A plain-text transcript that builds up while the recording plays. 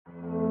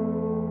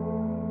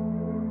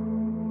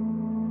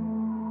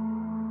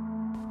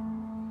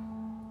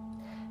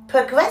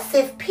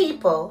Progressive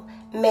people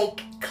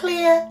make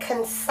clear,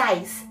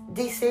 concise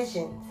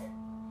decisions.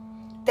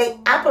 They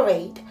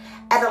operate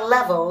at a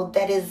level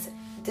that is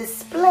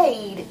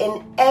displayed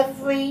in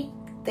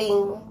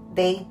everything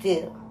they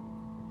do.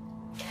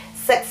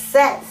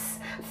 Success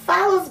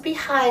follows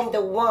behind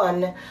the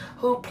one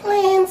who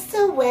plans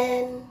to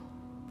win.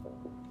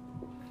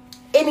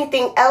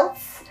 Anything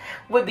else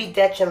would be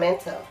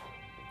detrimental.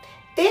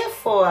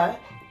 Therefore,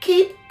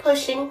 keep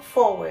pushing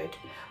forward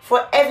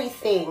for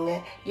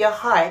everything your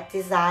heart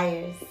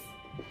desires.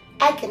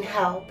 I can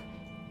help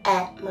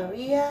at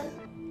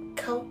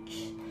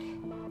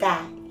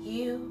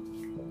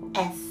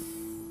mariacoach.us.